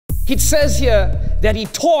It says here that he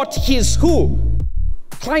taught his who?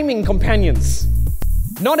 Climbing companions.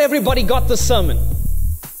 Not everybody got the sermon.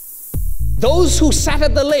 Those who sat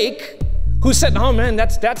at the lake, who said, oh man,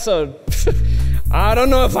 that's a, I don't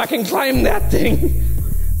know if I can climb that thing.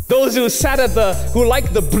 Those who sat who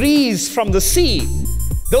liked the breeze from the sea,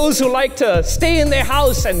 those who like to stay in their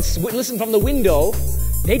house and listen from the window,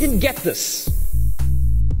 they didn't get this.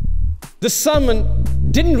 The sermon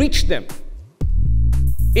didn't reach them.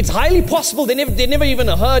 It's highly possible they never even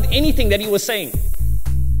heard anything that he was saying.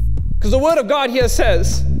 Because the word of God here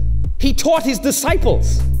says, he taught his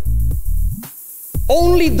disciples.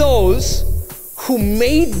 Only those who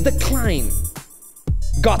made the climb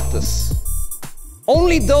got this.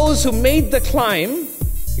 Only those who made the climb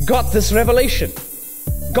got this revelation,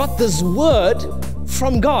 got this word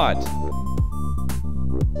from God.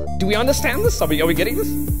 Do we understand this? Are we getting this?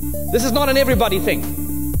 This is not an everybody thing.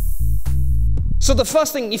 So the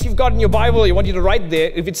first thing, if you've got in your Bible, I want you to write there,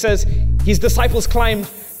 if it says his disciples climbed,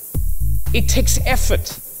 it takes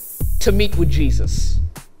effort to meet with Jesus.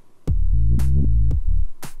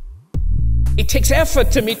 It takes effort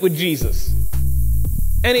to meet with Jesus.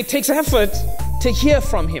 And it takes effort to hear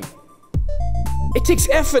from him. It takes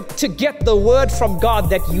effort to get the word from God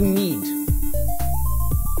that you need.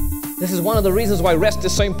 This is one of the reasons why rest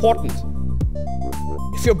is so important.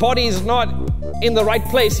 If your body is not in the right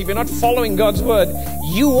place, if you're not following God's word,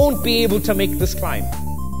 you won't be able to make this climb.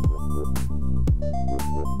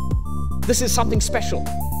 This is something special.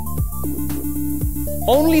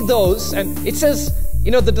 Only those, and it says,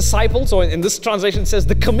 the disciples, or in this translation it says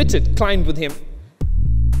the committed climbed with him.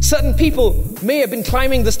 Certain people may have been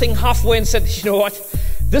climbing this thing halfway and said, you know what,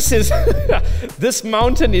 this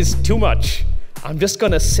mountain is too much. I'm just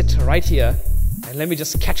going to sit right here and let me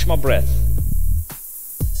just catch my breath.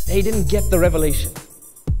 They didn't get the revelation.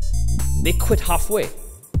 They quit halfway.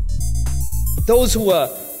 Those who were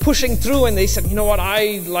pushing through and they said, you know what,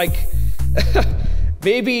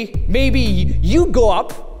 maybe you go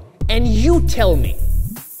up and you tell me.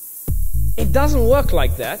 It doesn't work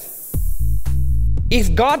like that.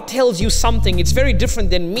 If God tells you something, it's very different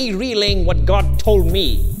than me relaying what God told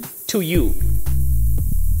me to you.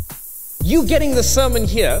 You getting the sermon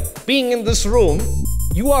here, being in this room,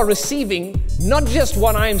 you are receiving not just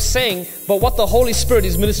what I am saying, but what the Holy Spirit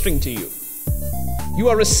is ministering to you. You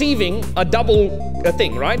are receiving a double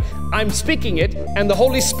thing, right? I'm speaking it, and the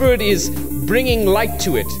Holy Spirit is bringing light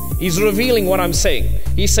to it. He's revealing what I'm saying.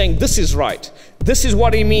 He's saying, this is right. This is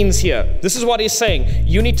what he means here. This is what he's saying.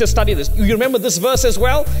 You need to study this. You remember this verse as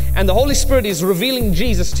well? And the Holy Spirit is revealing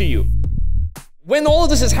Jesus to you. When all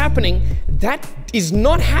this is happening, that is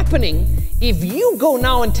not happening if you go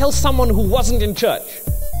now and tell someone who wasn't in church.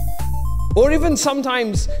 Or even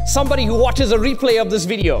sometimes somebody who watches a replay of this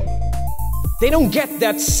video. They don't get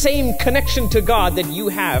that same connection to God that you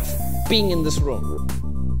have being in this room.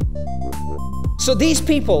 So these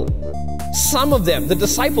people, some of them, the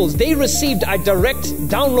disciples, they received a direct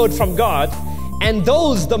download from God, and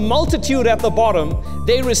those, the multitude at the bottom,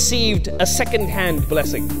 they received a second-hand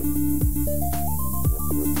blessing.